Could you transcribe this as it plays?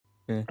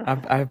Yeah.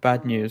 I have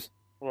bad news.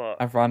 What?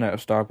 I've run out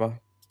of Starburst.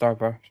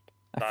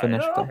 I That is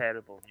finished them.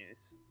 terrible news.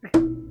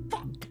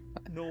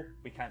 No,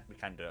 we can't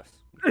do this.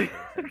 I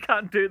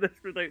can't do this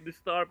without the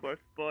Starburst,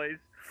 boys.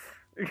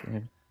 Yeah.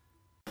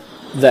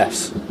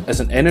 This is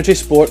an Energy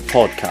Sport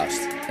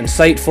podcast.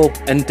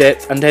 Insightful,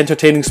 in-depth and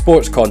entertaining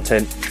sports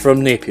content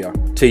from Napier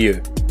to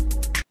you.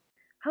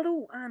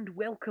 Hello and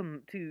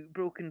welcome to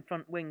Broken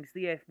Front Wings,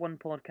 the F1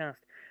 podcast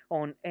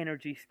on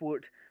Energy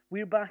Sport.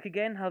 We're back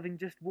again, having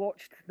just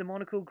watched the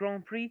Monaco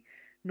Grand Prix.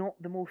 Not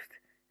the most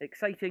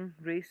exciting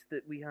race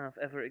that we have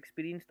ever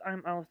experienced.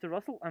 I'm Alistair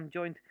Russell. I'm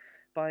joined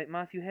by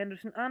Matthew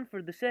Henderson, and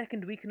for the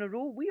second week in a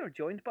row, we are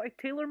joined by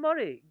Taylor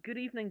Murray. Good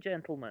evening,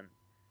 gentlemen.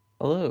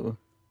 Hello.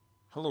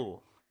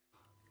 Hello.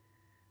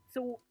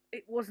 So,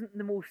 it wasn't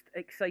the most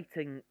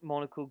exciting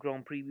Monaco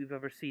Grand Prix we've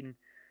ever seen.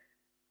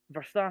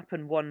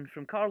 Verstappen won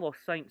from Carlos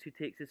Sainz, who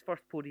takes his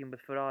first podium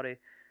with Ferrari,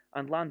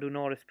 and Lando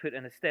Norris put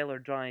in a stellar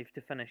drive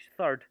to finish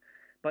third.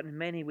 But in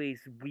many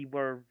ways, we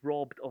were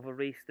robbed of a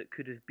race that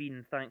could have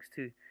been, thanks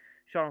to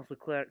Charles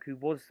Leclerc, who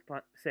was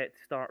set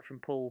to start from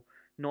pole,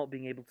 not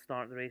being able to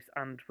start the race,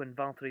 and when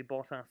Valtteri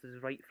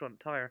Bottas's right front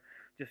tyre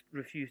just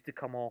refused to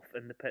come off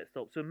in the pit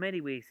stop. So in many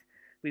ways,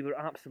 we were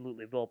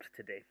absolutely robbed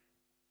today.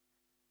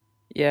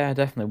 Yeah,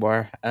 definitely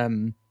were.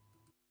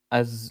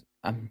 As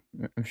I'm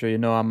sure you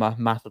know, I'm a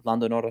massive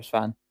Lando Norris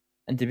fan,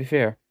 and to be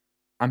fair,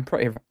 I'm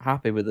pretty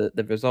happy with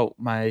the result.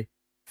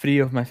 Three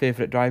of my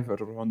favourite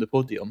drivers were on the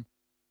podium.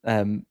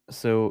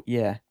 So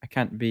yeah, I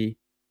can't be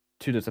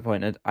too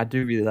disappointed. I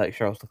do really like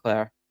Charles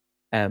Leclerc.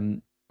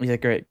 He's a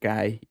great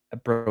guy, a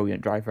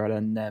brilliant driver,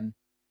 and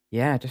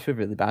yeah, I just feel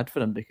really bad for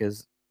him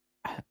because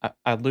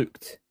I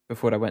looked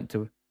before I went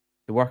to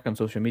work on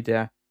social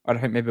media, or I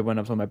think maybe when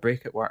I was on my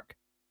break at work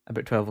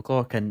about 12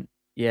 o'clock, and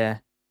yeah,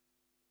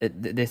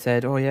 they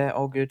said, "Oh yeah,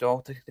 all good,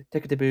 all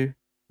tickety-boo."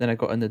 Then I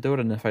got in the door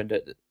and I found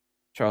out that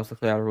Charles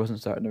Leclerc wasn't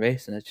starting the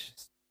race, and it's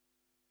just,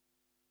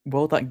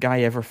 will that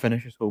guy ever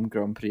finish his home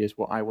Grand Prix? Is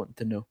what I want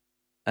to know.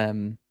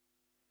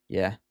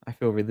 Yeah, I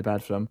feel really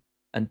bad for him.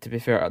 And to be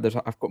fair,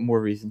 I've got more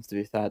reasons to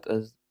be sad,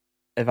 as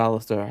if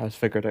Alistair has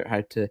figured out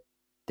how to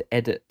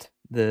edit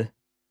the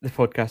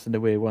podcast in the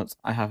way he wants,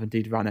 I have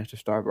indeed run out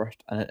of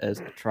Starburst, and it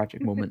is a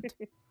tragic moment.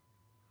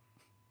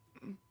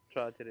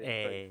 Tragedy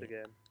strikes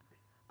again.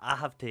 I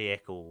have to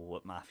echo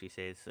what Matthew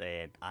says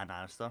and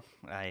Alistair.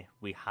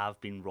 We have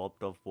been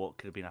robbed of what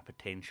could have been a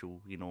potential,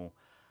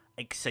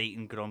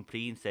 exciting Grand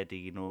Prix instead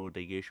of,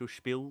 the usual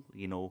spiel.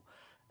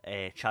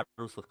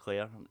 Charles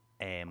Leclerc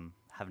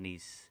having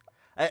his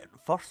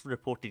first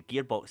reported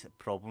gearbox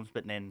problems,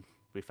 but then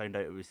we found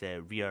out it was a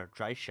rear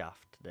drive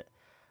shaft,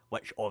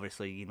 which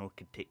obviously,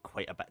 could take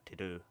quite a bit to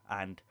do.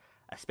 And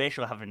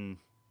especially having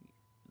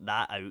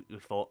that out, we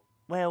thought,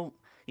 well,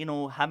 him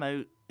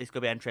out, it's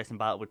going to be an interesting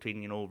battle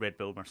between, Red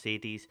Bull,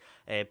 Mercedes.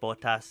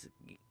 Bottas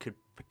could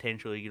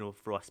potentially,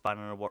 throw a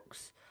spanner in the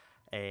works,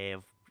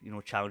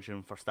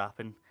 challenging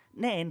Verstappen.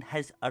 Then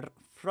his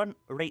front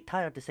right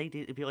tyre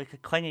decided to be like a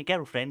clingy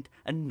girlfriend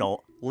and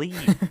not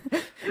leave.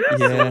 Yeah.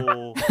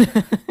 So,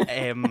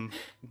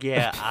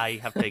 yeah, I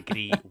have to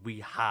agree.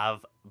 We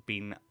have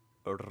been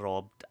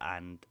robbed,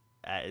 and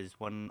it is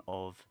one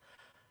of,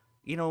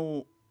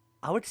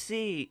 I would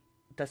say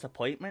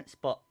disappointments,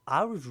 but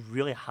I was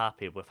really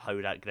happy with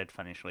how that grid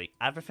finished. Like,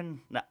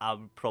 everything that I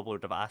probably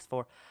would have asked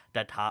for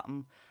did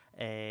happen.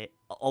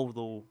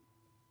 Although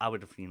I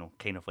would have,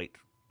 kind of liked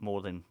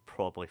more than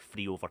probably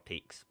 3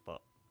 overtakes,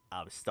 but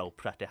I was still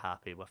pretty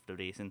happy with the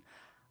racing.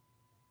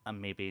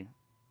 And maybe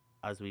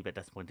I was a wee bit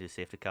disappointed the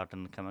safety car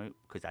didn't come out,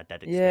 because I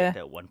did expect it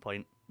at one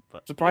point.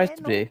 But Surprised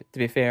to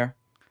be fair.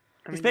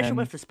 Especially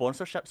with the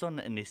sponsorships on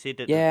it, and they said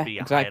it Yeah, would be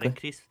a exactly. higher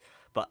increase,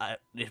 but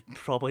they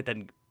probably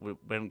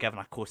weren't given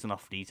a close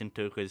enough reason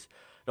to, because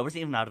there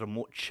wasn't even a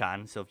remote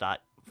chance of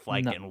that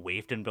flag No. getting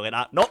waved and be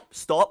like, nope,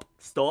 stop.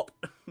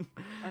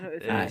 I know,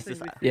 it's It's interesting.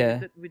 just-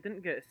 yeah. We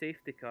didn't get a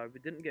safety car. We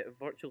didn't get a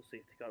virtual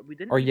safety car. We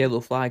didn't Or even- yellow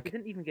We flag.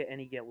 didn't even get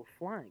any yellow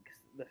flags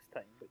this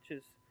time, which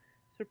is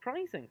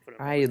surprising for a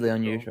Highly Monaco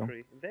Grand unusual.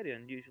 Prix. Very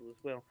unusual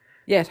as well.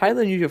 Yeah, it's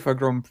highly unusual for a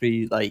Grand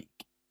Prix, like,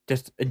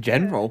 just in Yeah,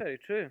 general, it's very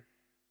true.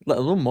 let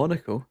alone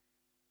Monaco.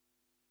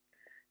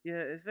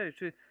 Yeah, it's very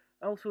true.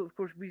 Also, of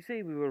course, we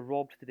say we were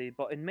robbed today,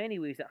 but in many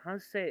ways it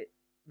has set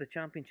the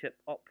championship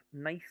up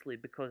nicely,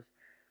 because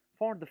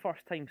for the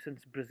first time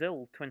since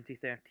Brazil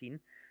 2013,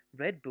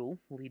 Red Bull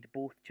lead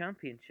both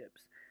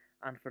championships,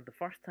 and for the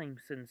first time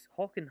since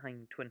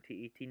Hockenheim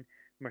 2018,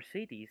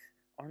 Mercedes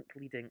aren't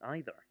leading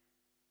either.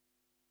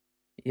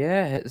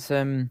 Yeah, it's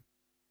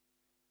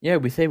yeah,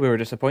 we say we were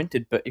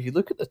disappointed, but if you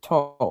look at the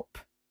top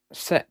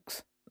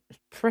 6, it's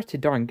pretty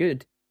darn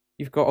good.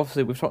 You've got,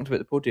 obviously, we've talked about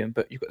the podium,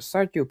 but you've got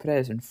Sergio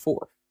Perez in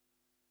 4th.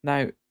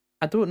 Now,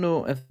 I don't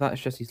know if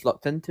that's just he's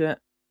lucked into it,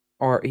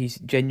 or he's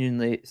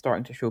genuinely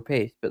starting to show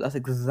pace, but that's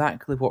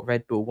exactly what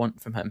Red Bull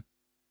want from him.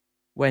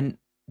 When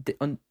they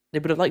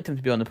would have liked him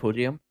to be on the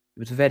podium, he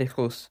was very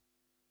close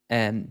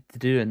to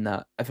doing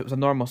that. If it was a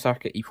normal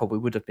circuit, he probably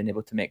would have been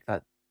able to make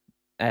that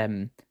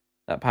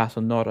pass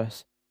on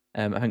Norris.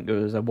 I think there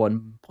was a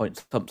 1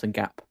 point something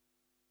gap.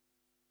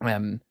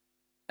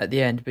 at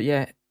the end. But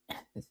yeah,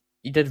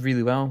 he did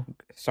really well.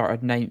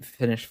 Started ninth,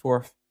 finished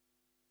fourth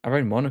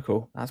around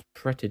Monaco. That's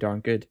pretty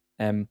darn good.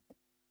 And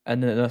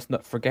then let's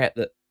not forget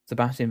that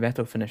Sebastian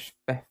Vettel finished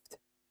fifth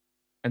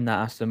in that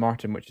Aston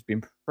Martin, which has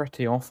been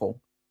pretty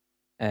awful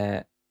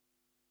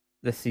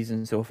this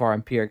season so far,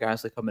 and Pierre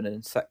Gasly coming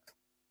in sixth.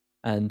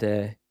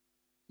 And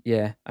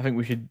yeah, I think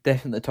we should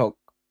definitely talk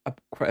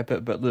quite a bit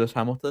about Lewis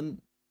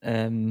Hamilton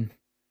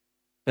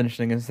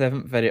finishing in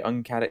seventh. Very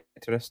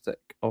uncharacteristic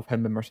of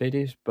him and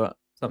Mercedes, but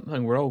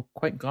something we're all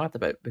quite glad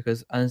about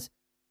because, as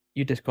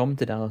you just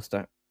commented,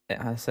 Alistair, it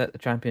has set the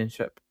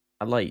championship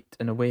alight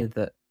in a way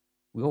that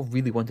we all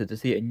really wanted to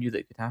see it and knew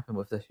that it could happen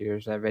with this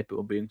year's Red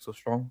Bull being so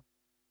strong.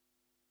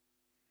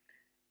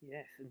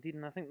 Yes, indeed,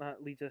 and I think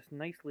that leads us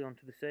nicely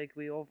onto the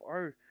segue of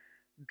our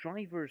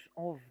drivers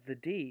of the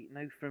day.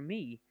 Now, for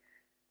me,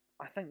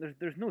 I think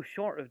there's no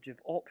shortage of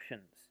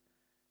options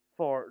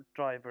for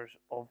drivers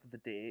of the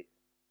day.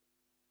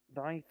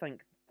 I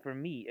think for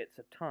me it's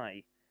a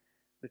tie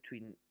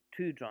between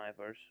two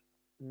drivers,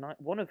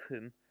 one of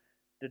whom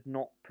did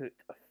not put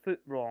a foot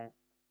wrong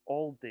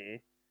all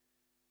day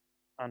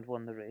and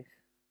won the race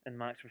in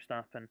Max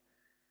Verstappen,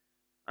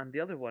 and the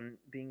other one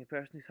being a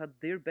person who's had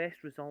their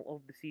best result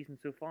of the season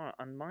so far.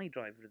 And my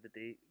driver of the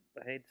day,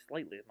 ahead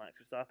slightly of Max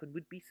Verstappen,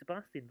 would be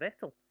Sebastian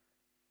Vettel.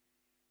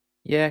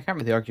 Yeah, I can't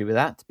really argue with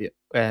that.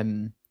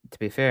 To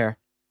be fair,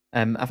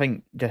 I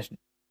think just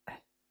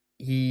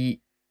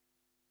he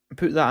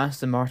put that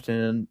Aston Martin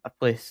in a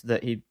place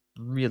that he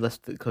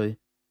realistically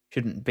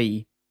shouldn't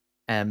be.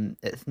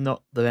 It's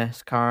not the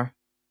best car.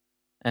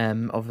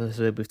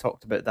 Obviously we've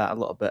talked about that a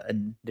little bit,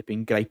 and they've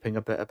been griping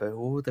a bit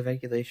about the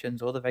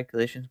regulations,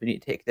 we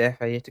need to take the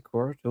FIA to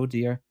court. Oh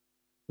dear,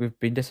 we've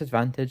been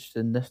disadvantaged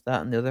in this,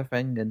 that, and the other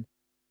thing. And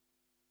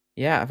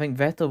yeah, I think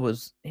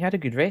he had a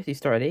good race. He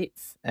started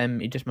eighth.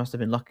 He just must have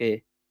been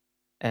lucky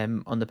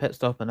on the pit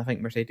stop, and I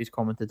think Mercedes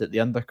commented that the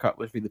undercut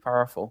was really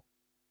powerful.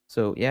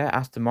 So yeah,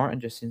 Aston Martin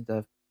just seems to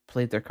have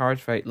played their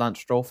cards right. Lance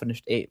Stroll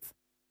finished eighth,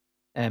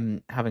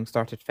 having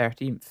started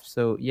 13th.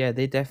 So yeah,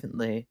 they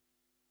definitely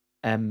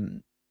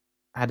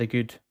had a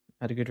good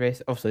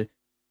race. Also,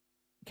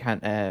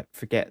 can't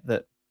forget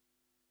that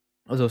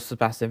although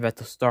Sebastian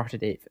Vettel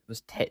started eighth, it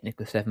was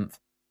technically seventh,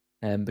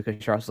 because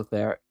Charles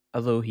Leclerc,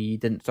 although he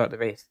didn't start the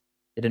race,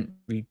 they didn't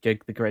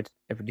rejig the grid.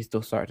 Everybody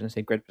still started in the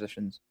same grid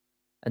positions,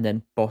 and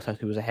then Bottas,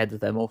 who was ahead of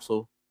them,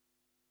 also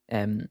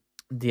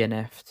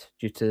DNF'd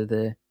due to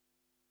the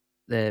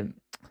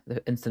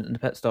incident in the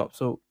pit stop.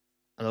 So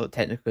although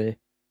technically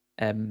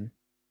it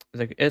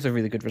is a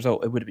really good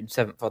result, it would have been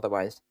seventh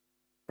otherwise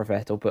for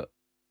Vettel, but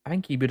I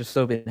think he would have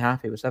still been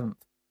happy with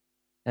seventh.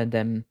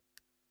 And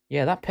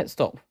yeah, that pit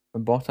stop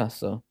from Bottas.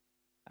 So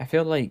I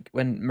feel like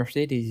when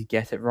Mercedes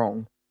get it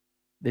wrong,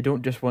 they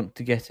don't just want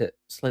to get it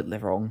slightly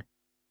wrong;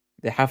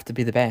 they have to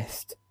be the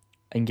best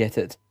and get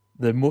it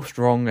the most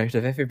wrong out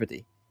of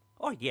everybody.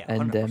 Oh yeah,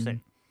 And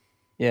 100%.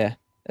 yeah,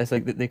 it's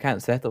like they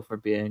can't settle for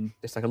being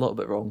just like a little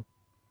bit wrong,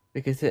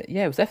 because it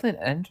was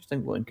definitely an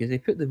interesting one because they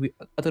put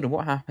I don't know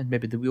what happened.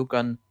 Maybe the wheel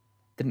gun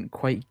didn't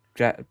quite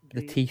grab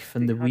the teeth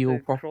and the wheel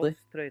properly.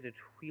 Cross-threaded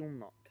wheel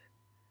nut.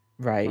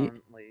 Right.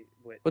 Apparently,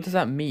 What does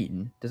that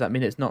mean? Does that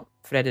mean it's not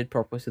threaded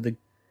properly, so the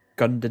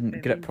gun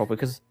didn't grip properly?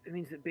 Because it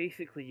means that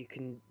basically you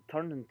can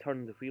turn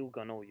the wheel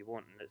gun all you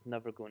want, and it's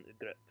never going to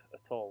grip at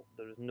all.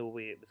 There was no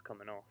way it was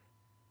coming off.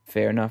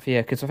 fair enough,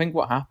 yeah. Because I think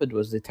what happened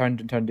was they turned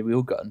the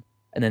wheel gun,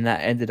 and then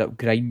that ended up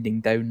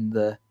grinding down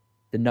the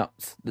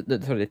nuts,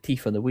 the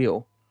teeth on the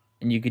wheel,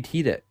 and you could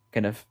hear it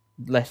kind of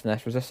less and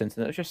less resistance,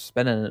 and it was just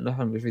spinning, and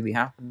nothing was really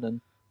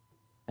happening.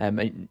 I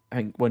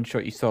think one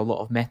shot you saw a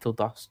lot of metal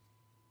dust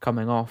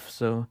coming off.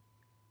 So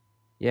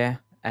yeah,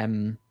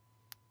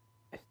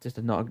 it's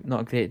just not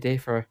a great day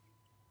for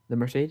the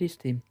Mercedes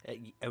team.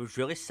 It was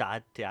really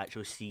sad to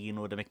actually see,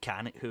 the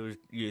mechanic who was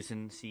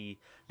using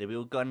the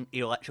wheel gun.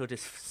 He literally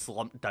just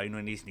slumped down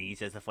on his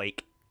knees as if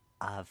like,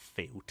 I've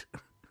failed.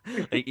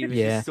 Like he was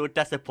just so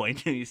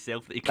disappointed in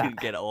himself that he couldn't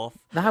get it off.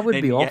 That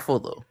would be awful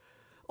though.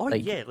 Oh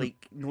yeah,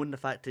 like knowing the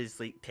fact is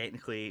like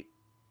technically,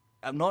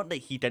 not that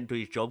he didn't do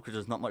his job because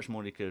there's not much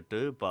more he could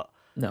do, but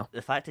no,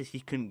 the fact is he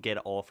couldn't get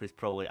it off is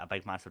probably a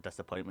big massive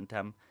disappointment to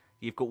him.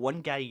 You've got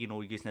one guy,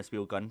 using this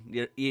wheel gun.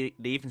 They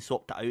even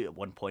swapped it out at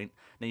one point.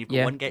 Then you've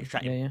got one guy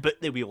trying to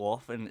put the wheel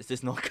off, and it's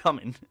just not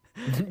coming.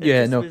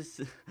 It was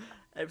just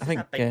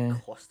a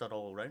big cluster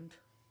all around.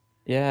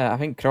 Yeah, I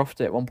think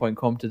Crofty at one point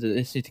commented that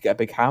they just need to get a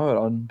big hammer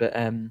on, but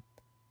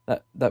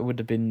that would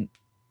have been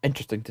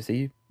interesting to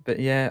see. But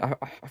yeah,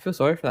 I feel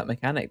sorry for that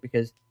mechanic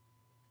because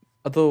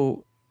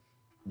although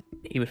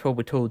he was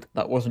probably told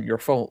that wasn't your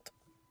fault,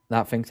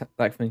 that thing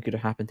could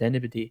have happened to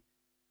anybody.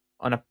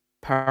 On a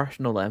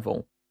personal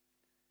level,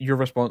 you're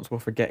responsible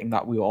for getting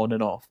that wheel on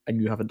and off, and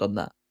you haven't done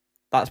that.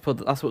 That's what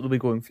they'll be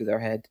going through their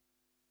head.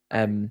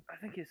 I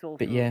think it's also.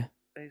 But yeah,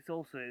 it's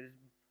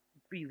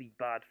really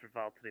bad for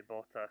Valtteri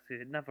Bottas.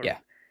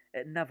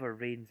 It never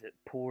rains; it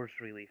pours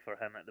really for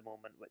him at the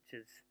moment, which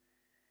is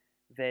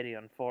very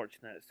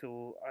unfortunate.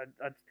 So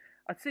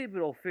I'd say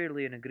we're all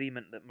fairly in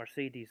agreement that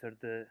Mercedes are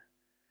the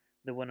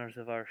the winners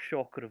of our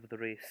shocker of the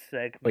race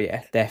segment. Oh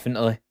yeah,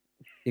 definitely.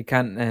 You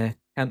can't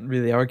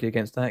really argue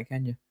against that,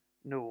 can you?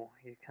 No,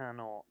 you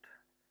cannot.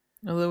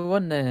 Although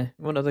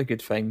one other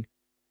good thing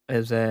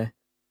is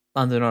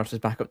Lando Norris is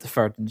back up to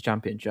third in the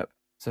championship.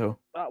 So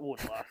That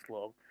won't last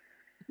long.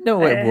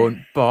 no, it Eh, won't.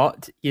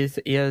 But he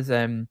is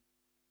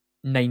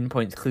 9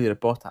 points clear of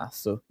Bottas.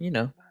 So That's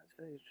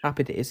very true.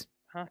 happy days.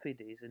 Happy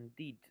days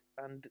indeed.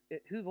 And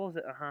who was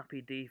it a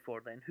happy day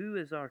for then? Who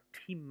is our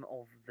team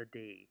of the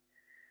day?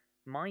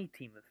 My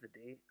team of the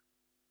day?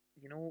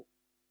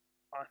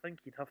 I think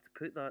you'd have to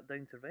put that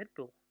down to Red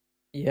Bull.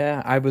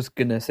 Yeah, I was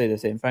gonna say the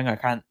same thing. I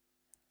can't.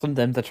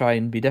 Sometimes I try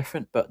and be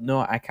different, but no,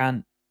 I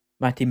can't.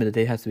 My team of the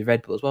day has to be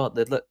Red Bull as well.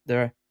 They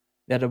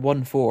had a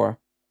 1-4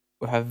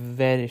 with a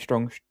very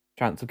strong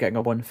chance of getting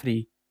a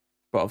 1-3,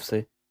 but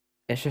obviously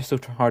it's just so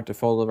hard to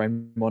follow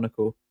around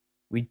Monaco.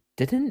 We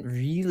didn't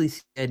really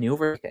see any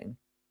overtaking.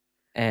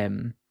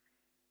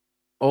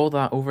 All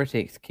that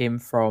overtakes came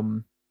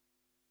from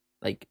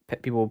like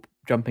people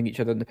jumping each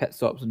other in the pit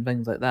stops and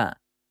things like that.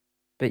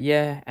 But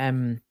yeah,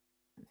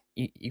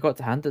 you got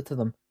to hand it to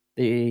them.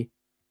 They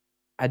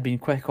had been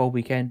quick all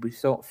weekend. We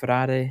thought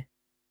Ferrari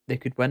they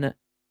could win it,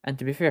 and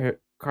to be fair,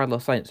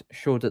 Carlos Sainz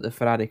showed that the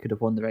Ferrari could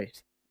have won the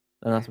race,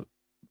 and that's what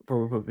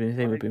we've been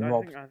saying. We've been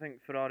robbed. I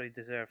think Ferrari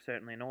deserve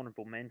certainly an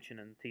honourable mention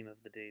in the team of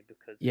the day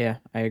because Yeah,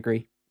 I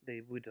agree.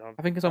 they would have.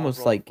 I think it's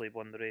almost like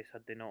won the race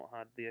had they not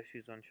had the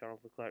issues on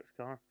Charles Leclerc's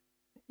car.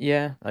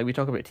 yeah, like we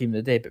talk about team of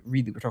the day, but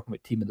really we're talking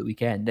about team of the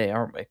weekend,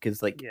 aren't we?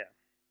 Because like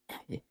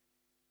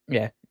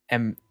yeah,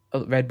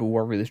 Red Bull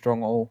were really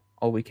strong all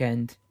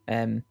weekend.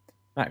 Max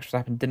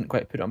Verstappen didn't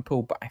quite put it on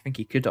pole, but I think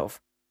he could have.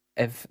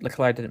 If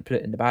Leclerc didn't put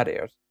it in the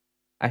barriers,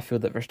 I feel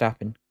that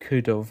Verstappen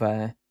could have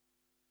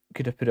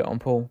put it on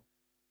pole.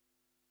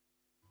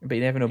 But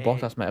you never know.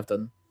 Bottas might have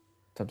done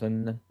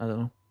something. I don't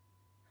know.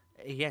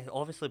 Yeah,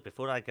 obviously,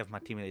 before I give my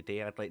team of the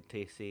day, I'd like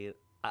to say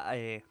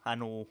I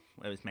know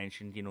it was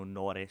mentioned,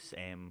 Norris,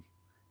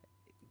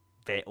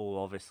 Vettel,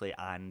 obviously,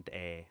 and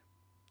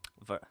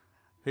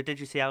who did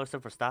you say, Alistair?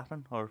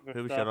 Verstappen, or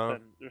who was your other?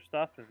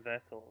 Verstappen,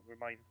 Vettel,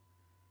 remind.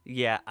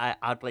 Yeah,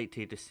 I'd like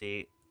to just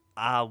say,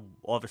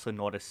 obviously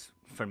Norris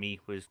for me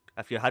was,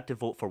 if you had to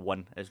vote for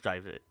one as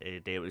driver of the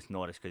day, it was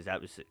Norris because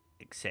that was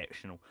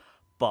exceptional.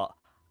 But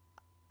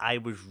I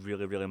was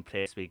really, really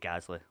impressed with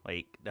Gasly.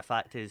 Like, the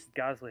fact is,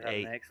 Gasly had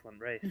an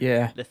excellent race.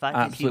 Yeah, the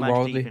fact is he absolute managed to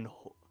worldly. even,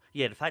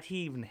 the fact he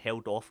even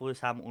held off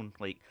Lewis Hamilton.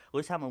 Like,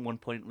 Lewis Hamilton at one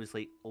point was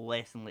like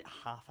less than like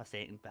half a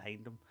second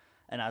behind him,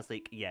 and I was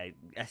like, yeah,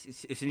 as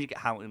soon as you get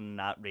Hamilton in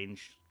that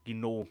range,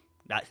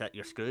 that's it,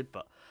 you're screwed.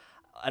 But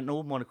I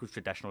know Monaco's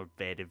traditional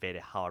very, very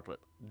hard, like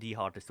the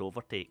hardest to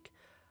overtake.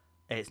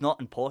 It's not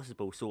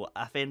impossible, so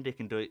if anybody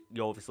can do it,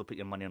 you obviously put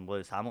your money on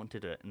Lewis Hamilton to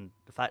do it. And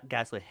the fact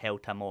Gasly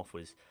held him off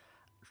was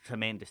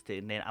tremendous.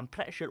 And then I'm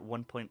pretty sure at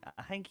one point,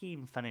 I think he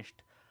even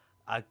finished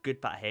a good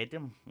bit ahead of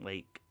him,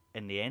 like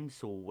in the end.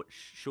 So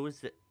which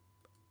shows that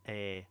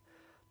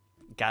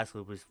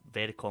Gasly was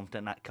very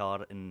confident in that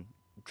car and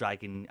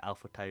dragging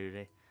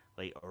AlphaTauri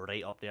like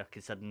right up there,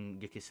 considering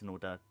Yuki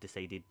Tsunoda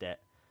decided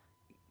that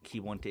he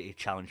wanted to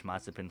challenge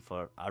Mazepin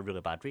for a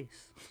really bad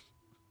race.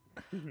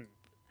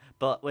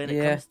 But when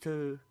it comes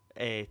to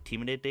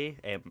team of the day,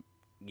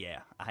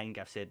 I think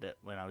I've said that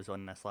when I was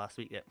on this last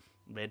week that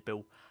Red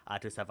Bull, I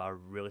just have a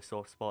really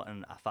soft spot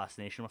and a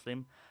fascination with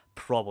them.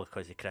 Probably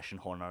because of Christian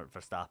Horner,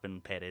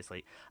 Verstappen, Perez.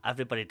 Like,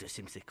 everybody just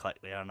seems to click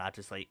there, and I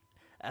just like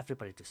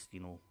everybody just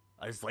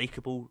is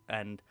likable,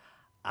 and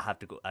I have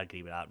to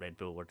agree with that. Red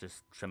Bull were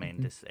just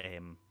tremendous.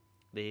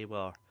 They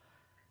were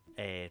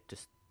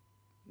just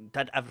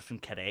did everything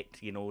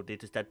correct. They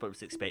just did what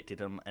was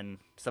expected of them, and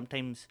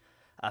sometimes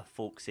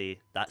folks say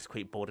that's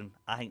quite boring.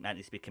 I think that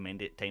needs to be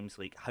commended at times,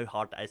 like how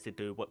hard it is to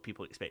do what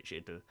people expect you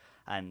to do,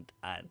 and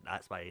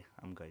that's why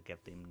I'm going to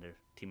give them their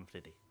team of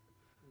the day.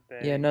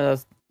 Yeah, no,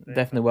 that's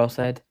definitely well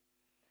said.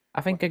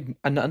 I think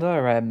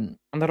another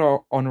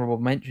honourable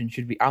mention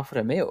should be Alfa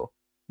Romeo.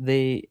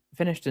 They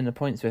finished in the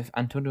points with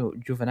Antonio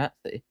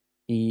Giovinazzi.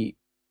 He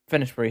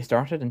finished where he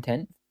started in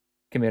 10th.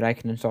 Kimi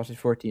Räikkönen started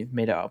 14th,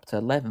 made it up to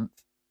 11th.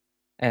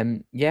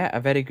 A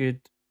very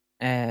good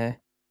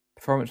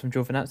performance from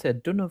Giovinazzi. I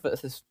don't know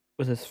if this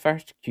was his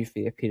first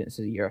Q3 appearance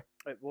of the year.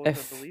 It was,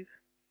 I believe.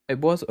 It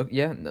was,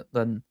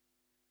 then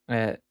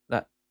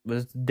that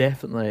was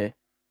definitely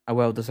a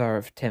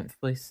well-deserved 10th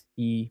place.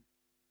 The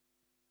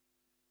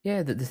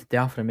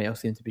Alfa Romeo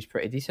seemed to be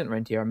pretty decent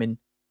around here. I mean,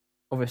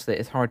 obviously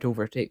it's hard to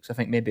overtake, so I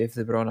think maybe if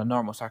they were on a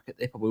normal circuit,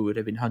 they probably would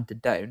have been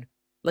hunted down,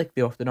 like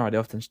they often are. They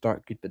often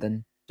start good, but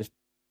then just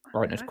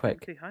aren't as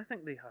quick. I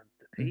think they had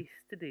the pace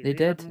today. They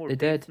did. Had more they pace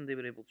did. than they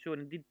were able to show.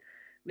 And indeed,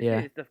 we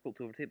say it's difficult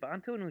to overtake, but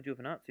Antonio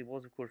Giovinazzi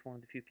was, of course, one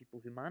of the few people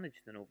who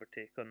managed an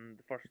overtake on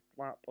the first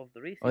lap of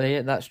the race. Oh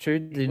yeah, that's true.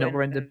 Did he not go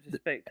around It was a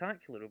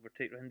spectacular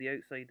overtake around the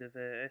outside of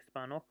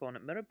Esteban Ocon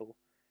at Mirabel.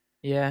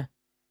 Yeah.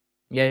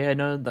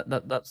 No,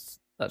 that's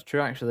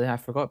true. Actually, I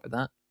forgot about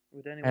that.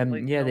 Would anyone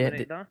like to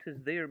nominate that as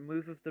their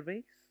move of the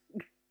race?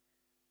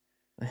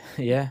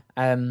 Yeah.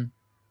 I don't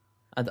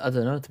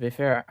know. To be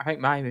fair, I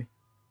think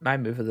my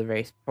move of the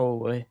race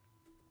probably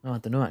Oh, I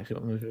don't know actually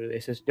what move of the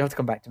race is. You have to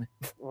come back to me.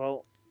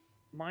 Well,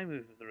 my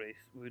move of the race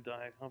would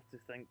I have to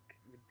think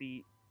would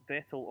be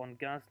Vettel on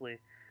Gasly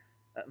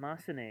at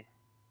Massenet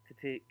to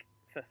take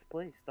 5th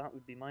place. That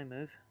would be my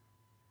move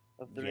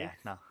of the Yeah, race.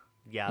 no.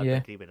 Yeah, I would Yeah.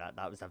 agree with that.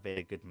 That was a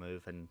very good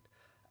move and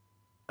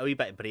a wee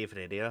bit of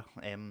bravery there.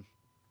 I'm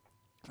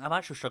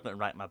actually struggling to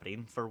rack my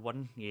brain for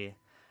one. Yeah,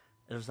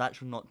 there's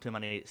actually not too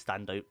many that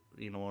stand out,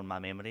 in my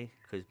memory,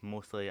 because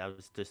mostly I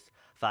was just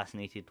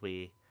fascinated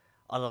with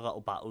other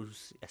little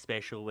battles,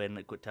 especially when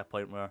it got to a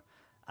point where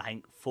I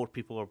think 4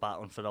 people were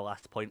battling for the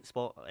last point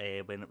spot.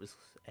 When it was,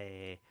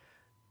 I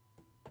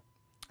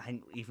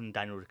think even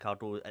Daniel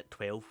Ricciardo at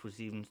 12 was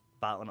even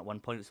battling at one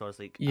point. So I was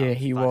like, I Yeah, was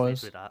he fascinated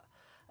was. with that.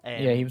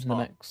 Yeah, he was in the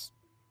but mix.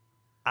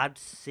 I'd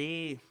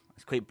say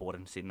it's quite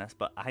boring seeing this,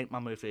 but I think my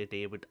move of the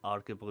day would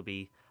arguably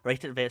be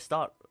right at the very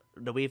start.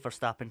 The way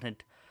Verstappen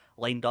had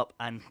lined up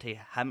and to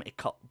him to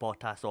cut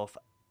Bottas off,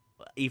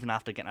 even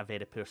after getting a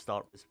very poor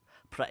start, was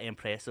pretty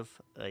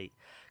impressive.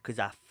 Because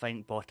I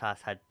think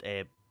Bottas had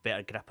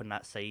better grip on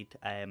that side.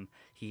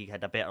 He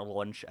had a better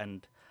launch,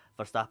 and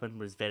Verstappen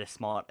was very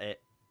smart at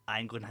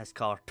angling his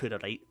car to the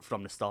right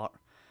from the start,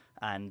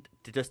 and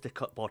to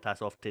cut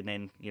Bottas off to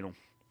then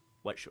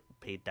which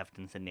paid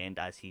dividends in the end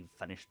as he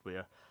finished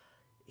where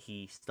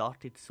he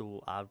started.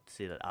 So I would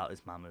say that that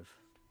was my move.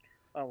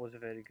 That was a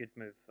very good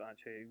move,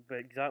 actually. But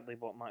exactly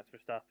what Max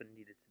Verstappen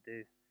needed to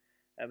do.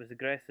 It was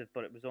aggressive,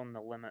 but it was on the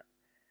limit.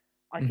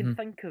 I can Mhm.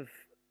 think of,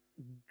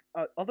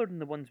 other than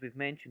the ones we've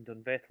mentioned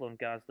on Vettel and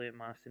Gasly at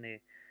Massenet,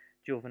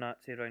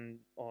 Giovinazzi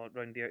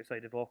round the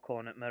outside of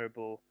Ocon at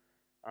Mirabo,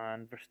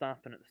 and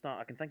Verstappen at the start,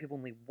 I can think of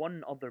only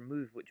one other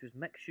move, which was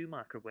Mick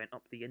Schumacher went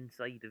up the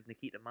inside of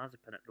Nikita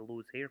Mazepin at the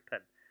Lowe's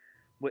hairpin,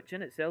 which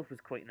in itself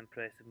was quite an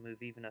impressive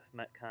move, even if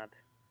Mick had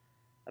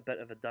a bit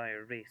of a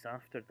dire race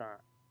after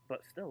that.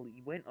 But still,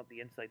 he went up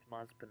the inside of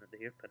Mazepin at the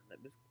hairpin. It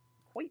was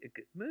quite a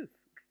good move.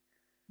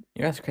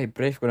 Yeah, that's quite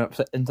brave going up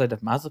inside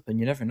of Mazepin.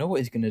 You never know what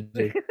he's going to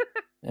do.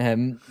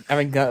 I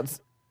think that's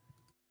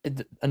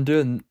and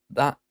doing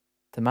that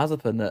to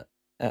Mazepin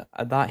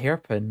at that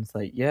hairpin. It's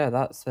like, yeah,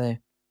 that's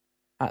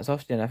hats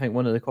off to you. And I think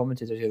one of the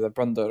commentators here, the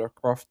Brunder or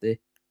Crofty,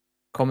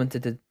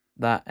 commented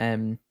that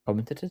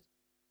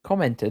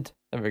commented.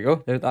 There we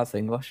go. That's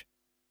English.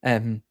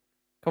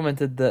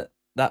 Commented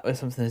that was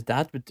something his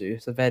dad would do.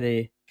 It's a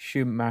very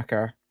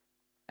Schumacher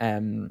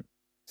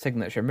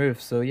signature move.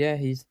 So yeah,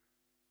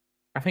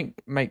 I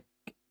think Mike.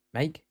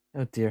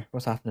 Oh dear,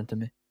 what's happening to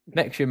me?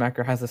 Mick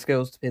Schumacher has the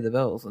skills to pay the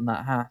bills, and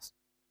that Haas.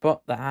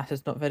 But the Haas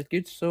is not very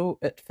good, so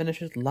it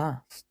finishes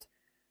last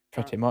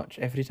pretty much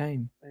every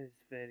time. Is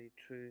very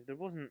true. There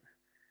wasn't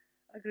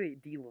a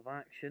great deal of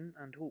action,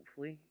 and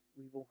hopefully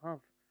we will have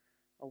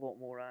a lot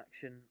more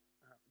action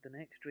at the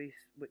next race,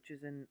 which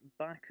is in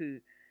Baku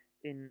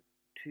in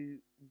 2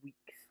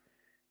 weeks'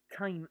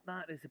 time.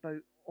 That is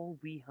about all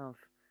we have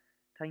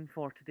time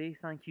for today.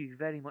 Thank you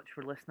very much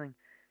for listening.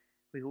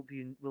 We hope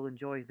you will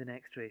enjoy the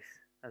next race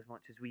as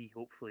much as we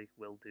hopefully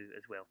will do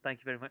as well. Thank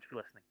you very much for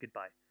listening.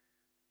 Goodbye.